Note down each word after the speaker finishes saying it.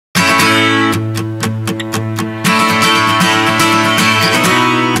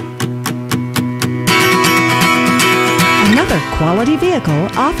quality vehicle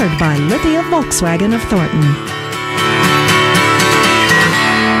offered by Lithia Volkswagen of Thornton.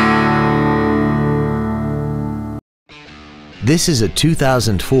 This is a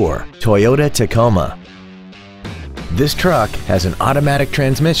 2004 Toyota Tacoma. This truck has an automatic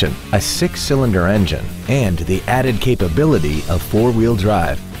transmission, a 6-cylinder engine, and the added capability of 4-wheel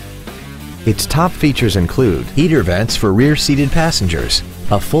drive. Its top features include heater vents for rear-seated passengers,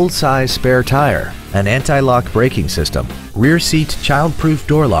 a full-size spare tire, an anti-lock braking system, rear seat child-proof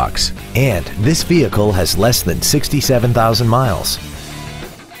door locks, and this vehicle has less than 67,000 miles.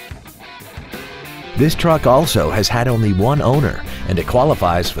 This truck also has had only one owner, and it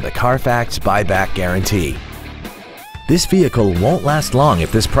qualifies for the Carfax buyback guarantee. This vehicle won't last long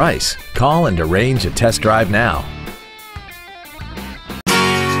at this price. Call and arrange a test drive now.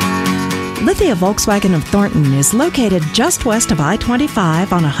 Lithia Volkswagen of Thornton is located just west of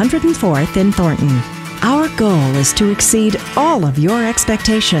I-25 on 104th in Thornton. Our goal is to exceed all of your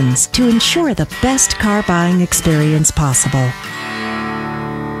expectations to ensure the best car buying experience possible.